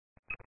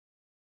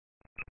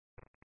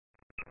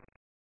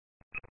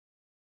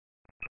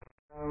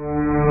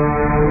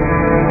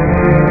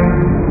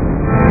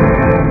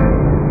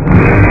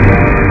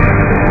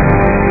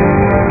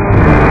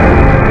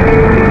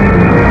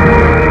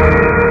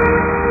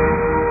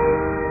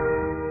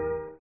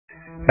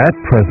At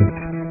present,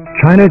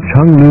 China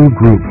Chenglu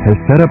Group has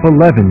set up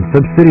 11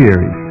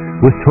 subsidiaries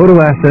with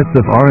total assets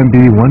of RMB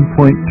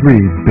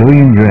 1.3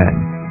 billion yuan.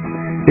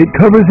 It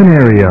covers an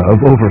area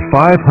of over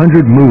 500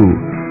 mu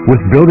with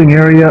building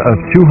area of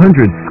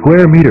 200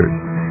 square meters,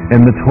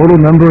 and the total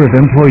number of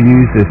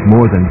employees is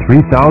more than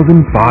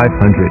 3,500.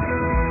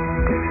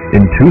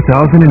 In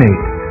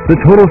 2008, the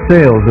total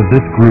sales of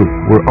this group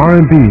were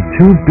RMB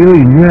 2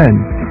 billion yuan.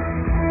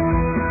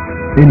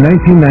 In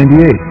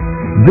 1998,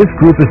 this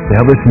group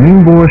established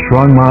Ningbo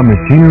Shuangma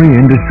Machinery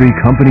Industry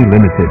Company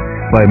Limited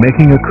by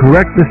making a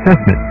correct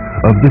assessment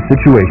of the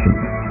situation,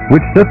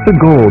 which sets the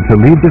goal to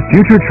lead the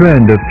future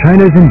trend of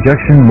China's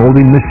injection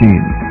molding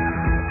machines.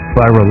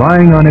 By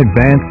relying on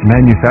advanced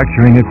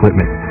manufacturing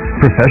equipment,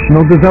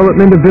 professional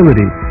development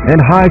ability,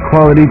 and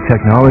high-quality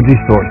technology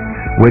source,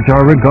 which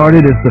are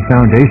regarded as the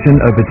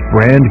foundation of its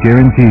brand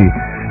guarantee,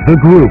 the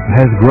group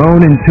has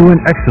grown into an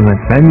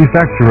excellent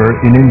manufacturer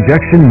in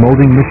injection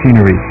molding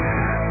machinery,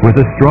 with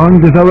a strong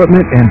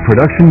development and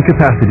production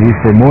capacity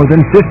for more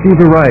than 50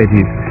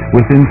 varieties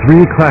within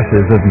 3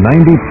 classes of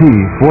 90T,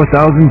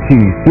 4000T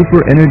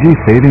super energy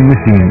saving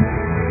machines.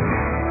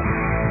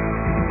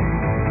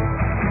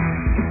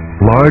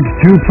 Large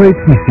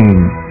 2-plate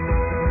machines.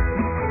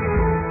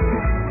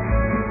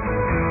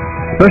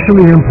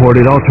 Specially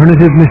imported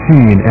alternative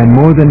machine and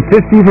more than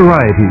 50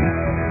 varieties.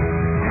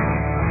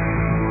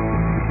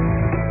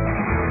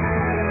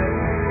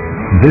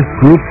 This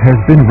group has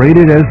been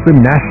rated as the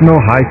National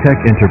High-Tech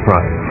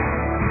Enterprise.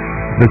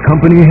 The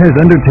company has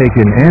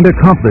undertaken and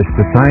accomplished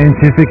the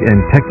scientific and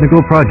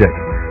technical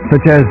projects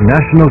such as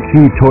National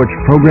Key Torch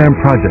Program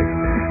Project,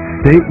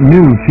 State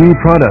New Key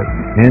Products,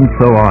 and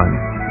so on,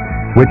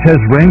 which has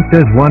ranked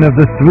as one of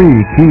the 3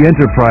 key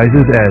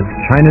enterprises as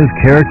China's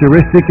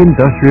characteristic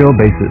industrial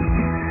bases.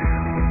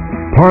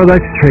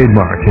 Parlex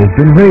trademark has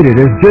been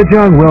rated as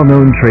Zhejiang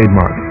well-known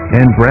trademark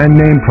and brand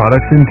name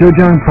products in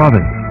Zhejiang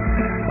province.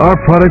 Our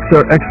products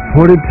are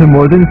exported to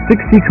more than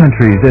 60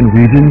 countries and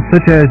regions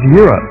such as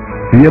Europe,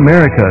 the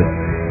Americas,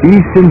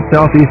 East and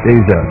Southeast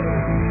Asia,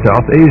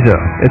 South Asia,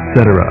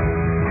 etc.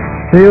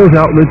 Sales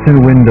outlets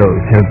and windows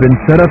have been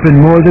set up in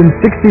more than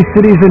 60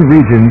 cities and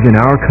regions in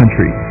our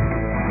country.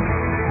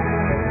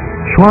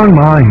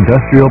 Shuangma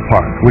Industrial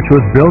Park, which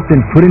was built and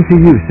put into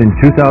use in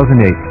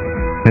 2008,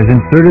 has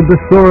inserted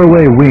the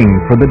Soraway wing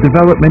for the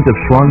development of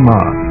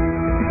Shuangma.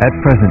 At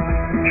present,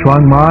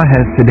 Shuangma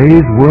has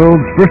today's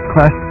world's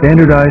first-class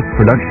standardized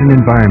production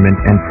environment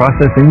and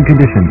processing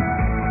conditions.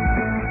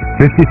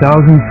 50,000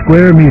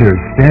 square meters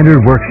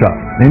standard workshop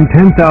and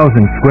 10,000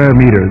 square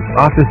meters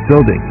office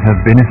building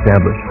have been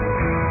established.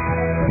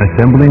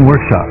 Assembling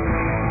workshop,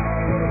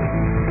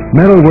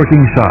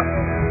 metalworking shop,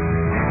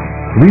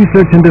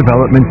 research and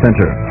development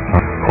center,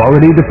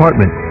 quality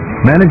department,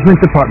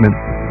 management department,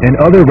 and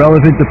other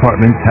relevant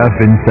departments have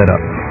been set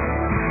up.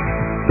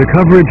 The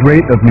coverage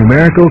rate of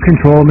numerical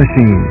control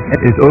machines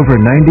is over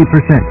 90%,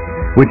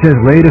 which has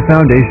laid a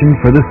foundation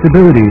for the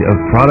stability of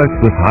products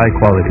with high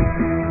quality.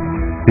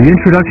 The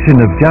introduction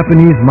of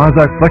Japanese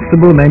Mazak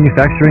Flexible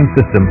Manufacturing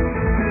System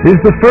is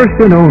the first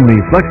and only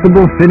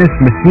flexible finished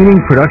machining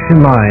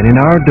production line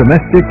in our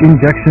domestic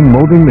injection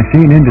molding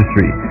machine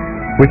industry,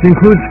 which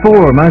includes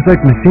 4 Mazak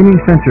machining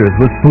centers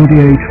with Bole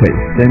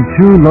trace and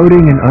 2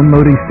 loading and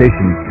unloading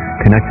stations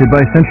connected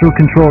by central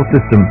control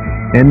system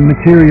and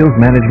materials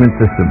management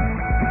system.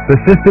 The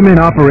system in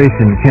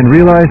operation can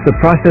realize the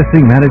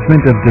processing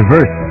management of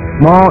diverse,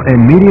 small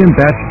and medium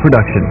batch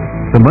production.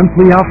 The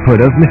monthly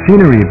output of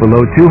machinery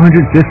below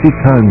 250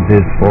 tons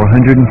is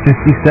 450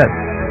 sets.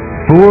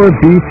 4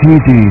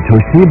 BTG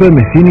Toshiba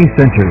machining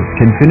centers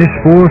can finish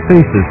 4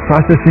 faces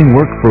processing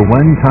work for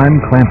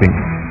one-time clamping.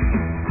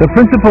 The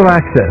principal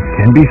axis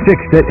can be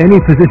fixed at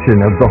any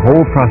position of the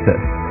whole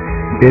process.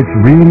 Its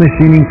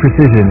remachining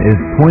precision is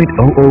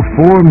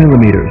 0.004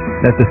 millimeters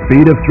at the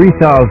speed of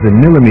 3,000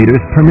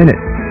 millimeters per minute.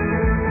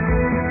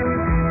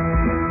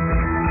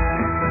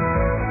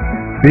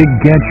 Big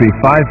Gantry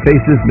 5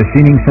 faces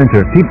machining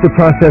center keeps the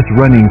process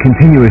running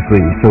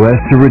continuously so as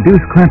to reduce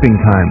clamping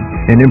time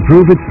and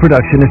improve its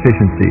production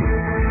efficiency.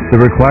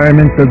 The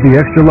requirements of the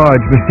extra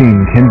large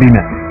machine can be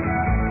met.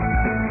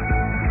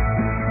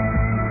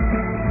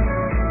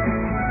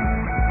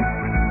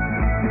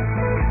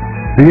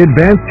 The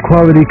advanced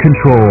quality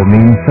control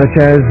means such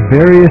as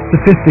various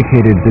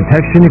sophisticated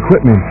detection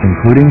equipment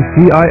including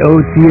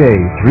CIOTA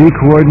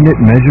 3-coordinate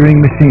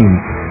measuring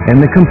machines and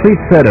the complete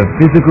set of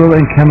physical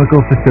and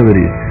chemical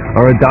facilities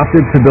are adopted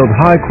to build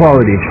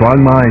high-quality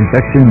Shuangma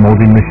injection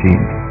molding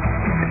machines.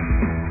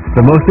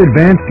 The most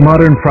advanced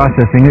modern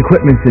processing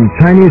equipment in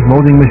Chinese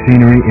molding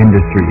machinery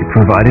industry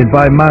provided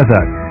by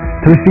Mazak,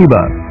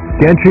 Toshiba,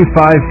 Gantry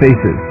 5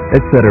 faces,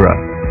 etc.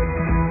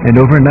 and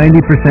over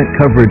 90%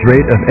 coverage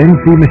rate of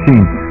NC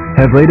machines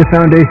have laid a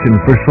foundation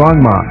for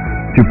Shuangma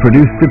to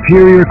produce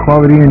superior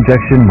quality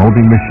injection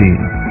molding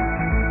machines.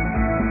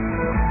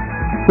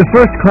 The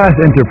first-class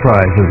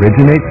enterprise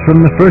originates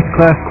from the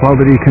first-class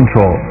quality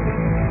control.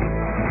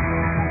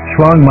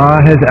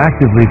 Shuangma has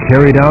actively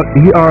carried out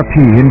ERP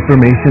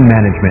information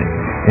management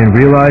and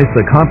realize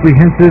the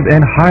comprehensive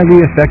and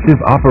highly effective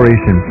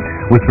operations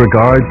with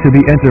regard to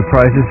the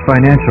enterprise's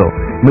financial,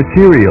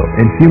 material,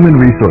 and human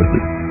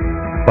resources.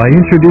 By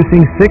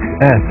introducing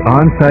 6S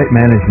on-site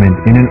management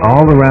in an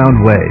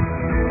all-around way,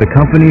 the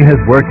company has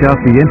worked out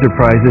the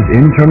enterprise's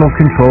internal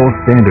control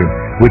standard,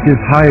 which is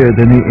higher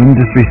than the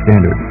industry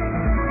standard.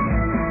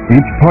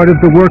 Each part of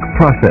the work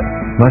process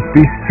must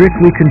be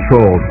strictly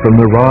controlled from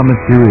the raw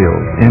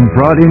materials and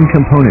brought-in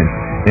components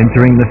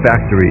entering the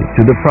factory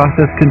to the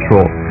process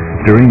control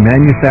during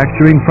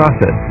manufacturing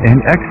process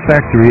and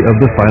X-factory of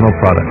the final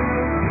product.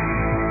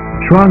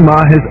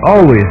 Shuangma has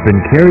always been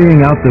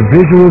carrying out the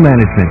visual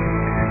management.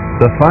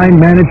 The fine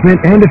management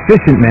and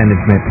efficient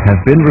management have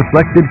been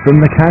reflected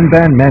from the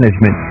Kanban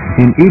management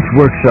in each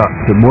workshop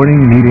to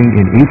morning meeting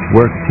in each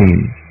work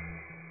team.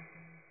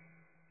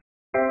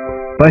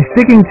 By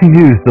sticking to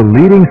use the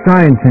leading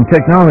science and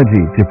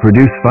technology to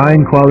produce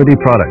fine quality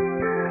products,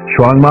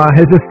 Shuangma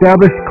has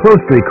established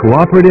closely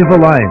cooperative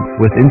alliance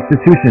with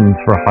institutions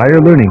for higher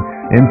learning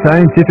and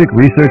scientific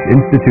research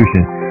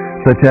institutions,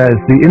 such as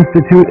the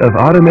Institute of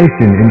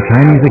Automation and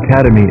Chinese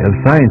Academy of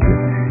Sciences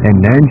and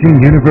Nanjing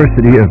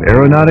University of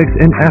Aeronautics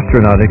and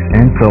Astronautics,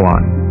 and so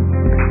on.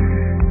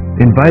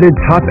 Invited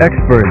top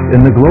experts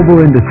in the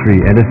global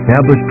industry and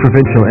established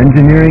provincial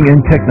engineering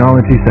and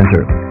technology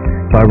center.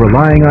 By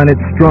relying on its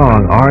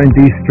strong R&D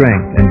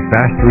strength and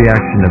fast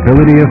reaction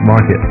ability of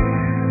market,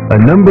 a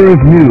number of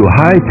new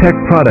high-tech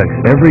products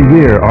every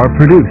year are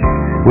produced,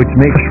 which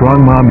makes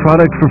Shuangma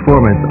product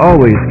performance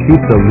always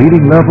keep the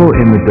leading level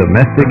in the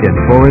domestic and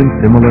foreign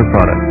similar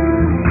products.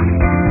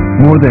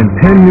 More than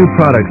 10 new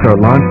products are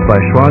launched by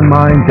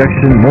Shuangma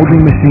injection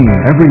molding machine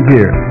every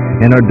year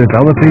and are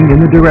developing in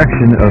the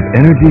direction of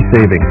energy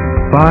saving,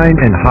 fine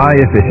and high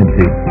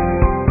efficiency.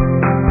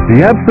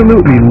 The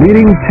absolutely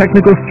leading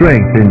technical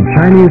strength in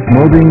Chinese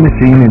molding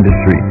machine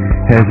industry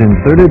has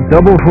inserted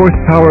double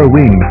horsepower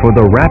wing for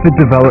the rapid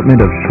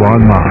development of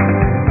Shuangma.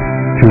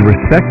 To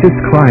respect its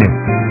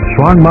clients,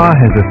 Shuangma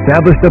has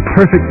established a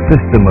perfect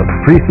system of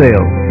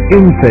pre-sales,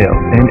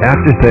 in-sales, and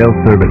after-sales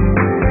service.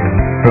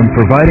 From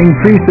providing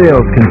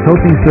pre-sales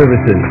consulting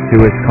services to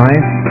its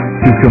clients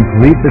to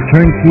complete the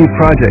turnkey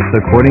projects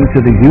according to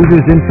the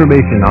user's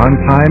information on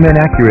time and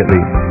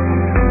accurately.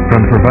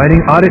 From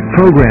providing audit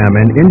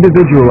program and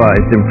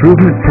individualized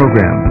improvement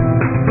programs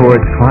for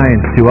its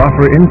clients to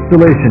offer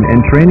installation and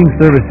training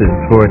services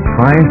for its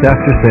clients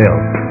after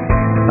sales.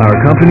 Our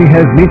company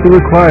has met the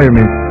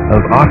requirements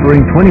of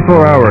offering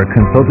 24-hour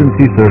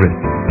consultancy service.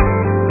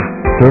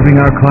 Serving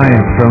our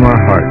clients from our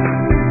hearts,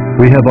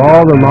 we have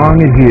all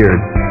along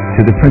adhered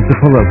to the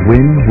principle of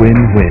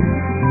win-win-win.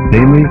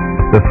 Namely,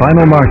 the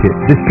final market,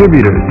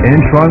 distributors,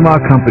 and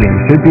Shuangma company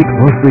should be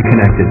closely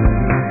connected.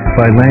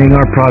 By laying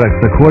our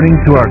products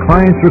according to our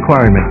clients'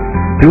 requirements,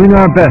 doing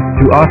our best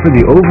to offer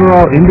the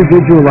overall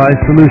individualized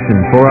solution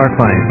for our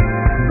clients,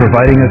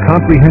 providing a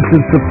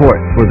comprehensive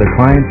support for the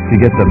clients to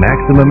get the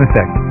maximum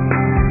effect.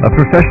 A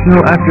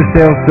professional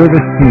after-sales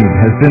service team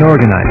has been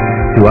organized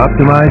to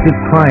optimize its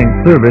client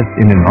service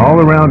in an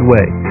all-around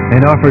way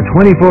and offer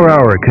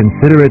 24-hour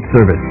considerate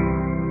service.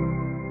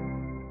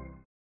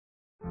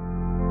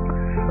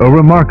 A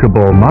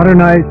remarkable,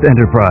 modernized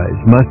enterprise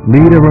must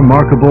lead a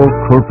remarkable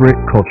corporate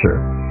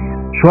culture.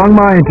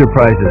 Shuangma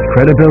Enterprises'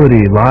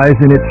 credibility lies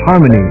in its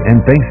harmony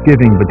and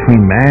thanksgiving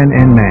between man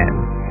and man.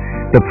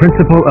 The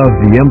principle of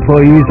the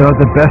employees are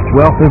the best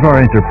wealth of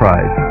our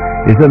enterprise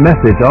is a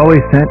message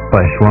always sent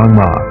by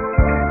Shuangma.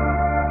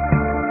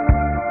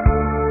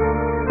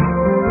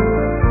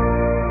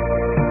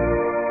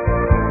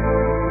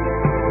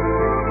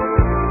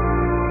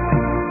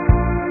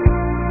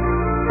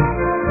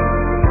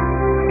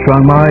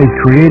 Shuangma is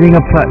creating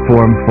a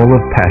platform full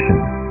of passion.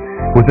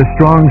 With a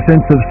strong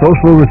sense of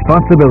social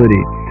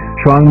responsibility,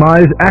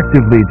 Shuangma has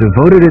actively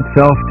devoted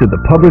itself to the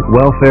public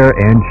welfare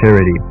and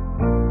charity.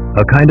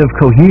 A kind of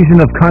cohesion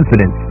of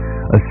confidence,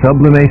 a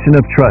sublimation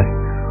of trust,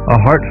 a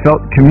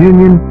heartfelt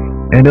communion,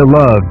 and a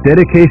love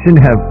dedication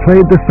have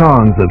played the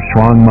songs of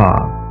Shuangma.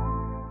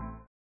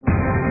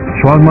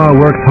 Shuangma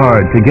works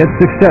hard to get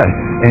success,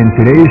 and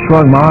today's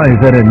Shuangma is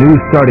at a new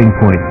starting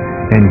point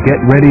and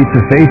get ready to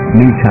face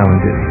new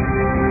challenges.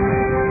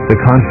 The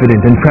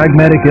confident and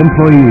pragmatic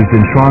employees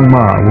in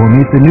Shuangma will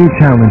meet the new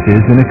challenges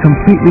in a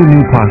completely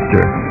new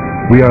posture.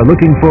 We are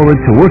looking forward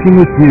to working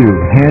with you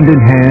hand in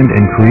hand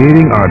and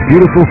creating our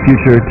beautiful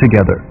future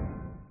together.